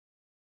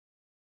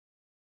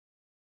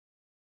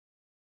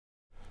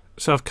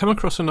So I've come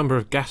across a number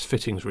of gas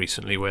fittings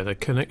recently where the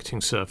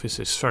connecting surface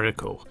is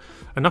spherical,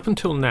 and up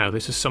until now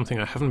this is something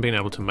I haven't been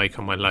able to make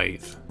on my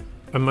lathe.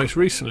 And most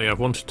recently I've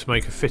wanted to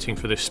make a fitting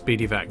for this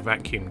SpeedyVac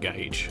vacuum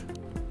gauge.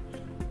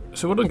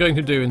 So what I'm going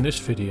to do in this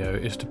video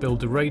is to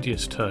build the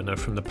radius turner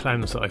from the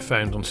plans that I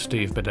found on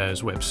Steve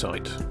Badair's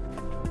website.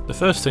 The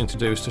first thing to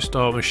do is to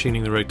start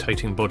machining the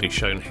rotating body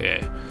shown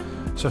here.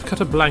 So I've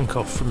cut a blank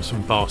off from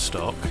some bar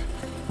stock.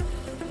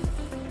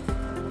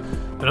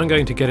 Then I'm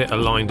going to get it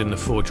aligned in the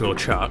 4-jaw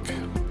chuck.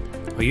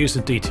 I'll use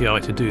the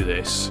DTI to do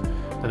this,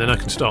 and then I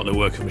can start the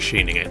work of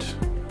machining it.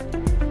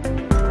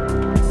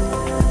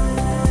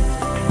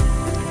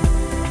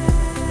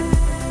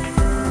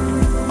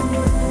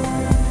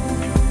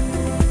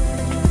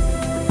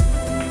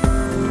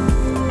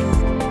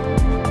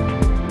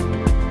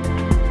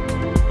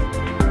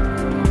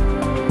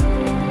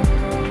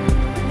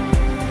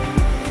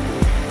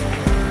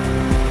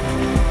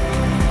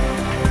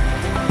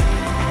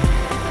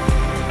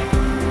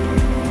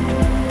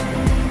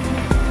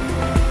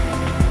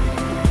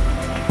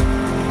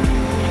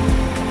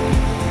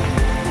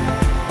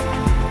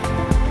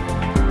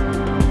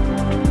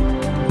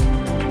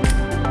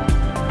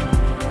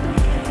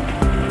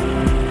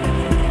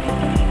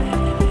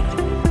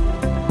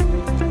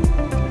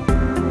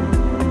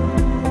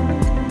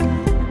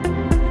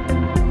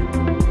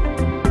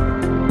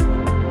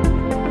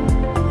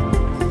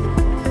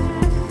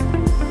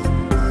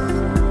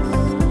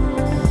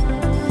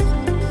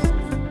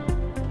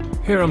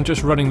 Here I'm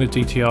just running the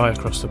DTI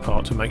across the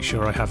part to make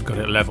sure I have got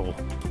it level.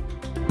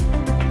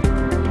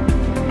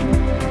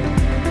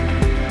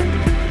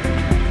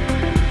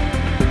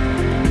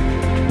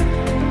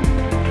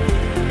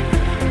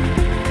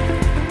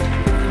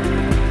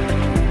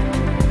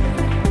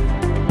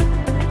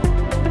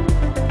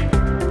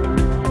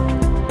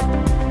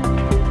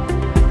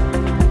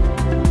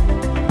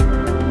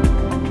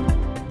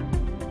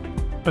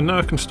 And now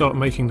I can start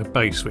making the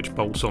base which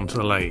bolts onto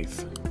the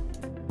lathe,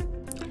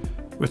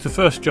 with the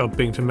first job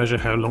being to measure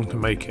how long to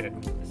make it.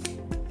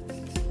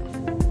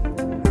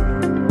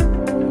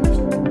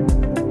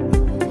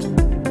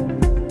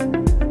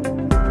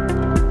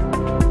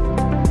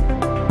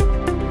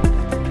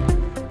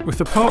 With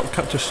the part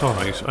cut to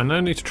size, I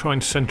now need to try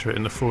and centre it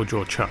in the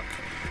 4-jaw chuck.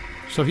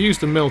 So I've used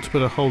the mill to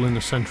put a hole in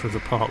the centre of the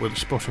part with a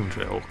spotting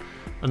drill,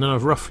 and then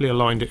I've roughly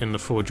aligned it in the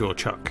 4-jaw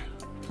chuck.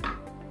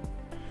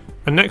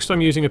 And next I'm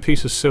using a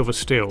piece of silver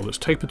steel that's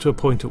tapered to a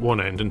point at one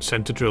end and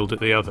centre drilled at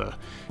the other.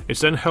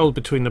 It's then held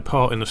between the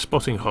part in the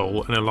spotting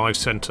hole and a live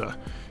centre.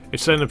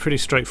 It's then a pretty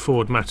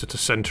straightforward matter to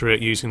centre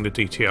it using the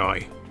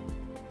DTI.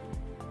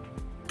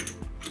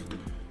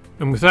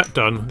 And with that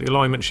done, the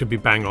alignment should be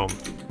bang on.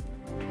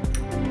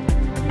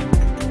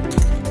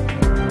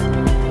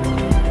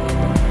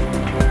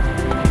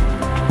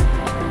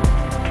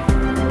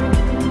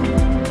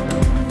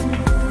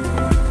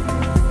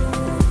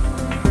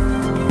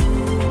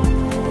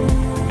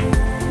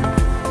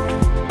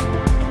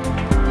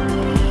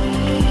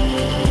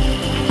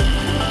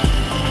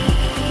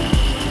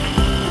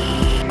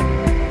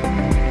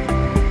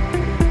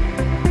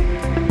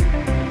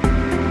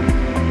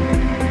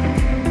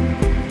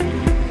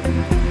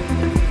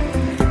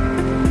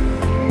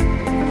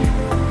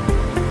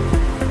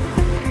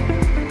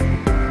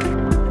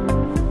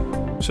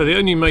 So the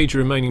only major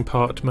remaining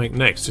part to make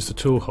next is the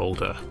tool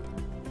holder.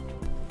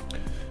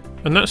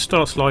 And that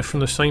starts life from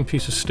the same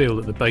piece of steel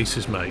that the base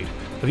is made.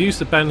 I've used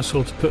the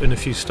bandsaw to put in a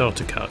few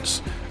starter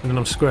cuts, and then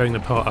I'm squaring the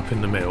part up in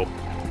the mill.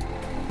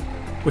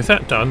 With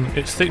that done,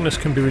 its thickness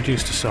can be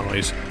reduced to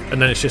size, and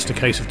then it's just a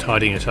case of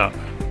tidying it up.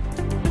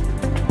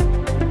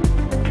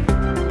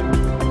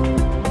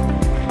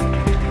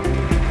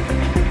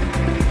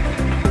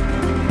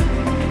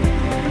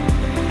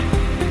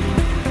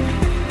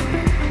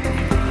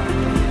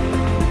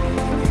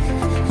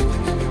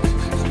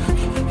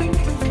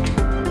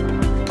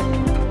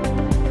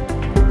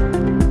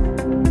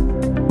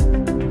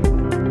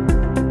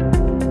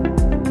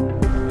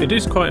 It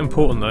is quite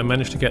important that I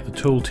managed to get the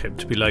tool tip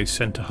to be lathe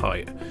centre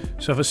height,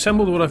 so I've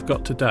assembled what I've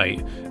got to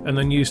date and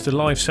then used the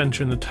live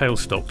centre in the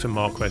tailstock to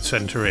mark where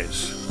centre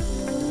is.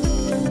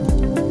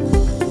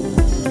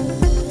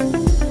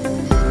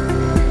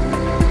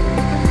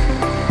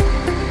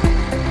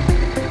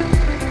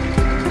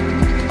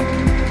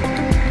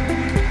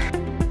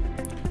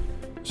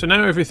 So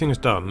now everything's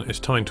done, it's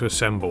time to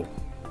assemble.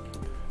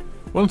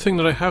 One thing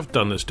that I have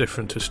done that's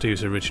different to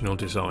Steve's original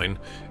design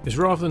is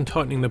rather than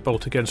tightening the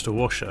bolt against a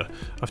washer,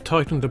 I've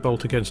tightened the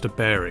bolt against a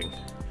bearing.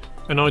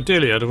 And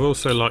ideally I'd have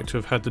also liked to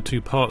have had the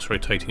two parts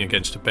rotating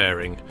against a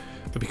bearing,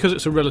 but because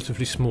it's a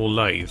relatively small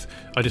lathe,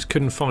 I just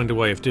couldn't find a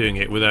way of doing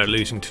it without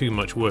losing too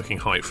much working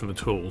height from the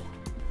tool.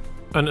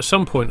 And at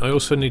some point I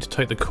also need to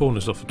take the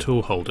corners off the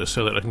tool holder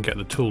so that I can get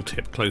the tool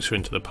tip closer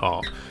into the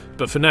part,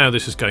 but for now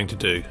this is going to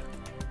do.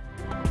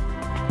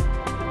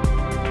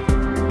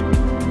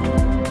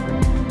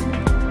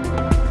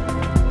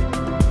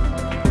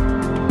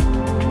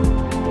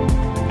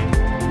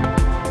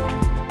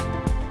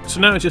 So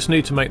now I just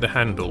need to make the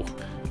handle,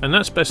 and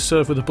that's best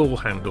served with a ball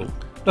handle.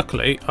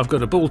 Luckily I've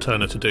got a ball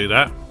turner to do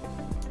that.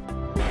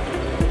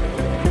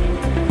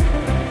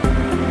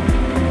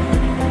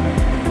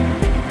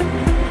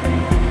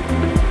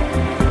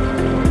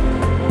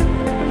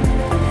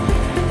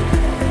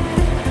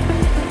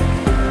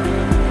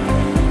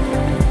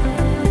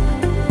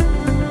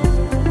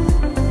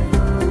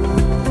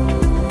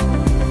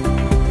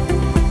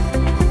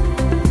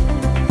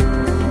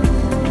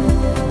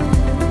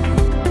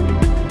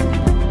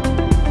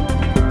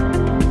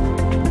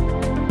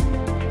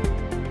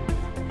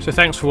 So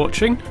thanks for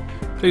watching.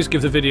 Please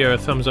give the video a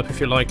thumbs up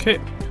if you like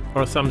it,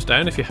 or a thumbs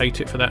down if you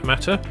hate it for that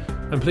matter,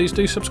 and please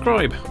do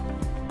subscribe.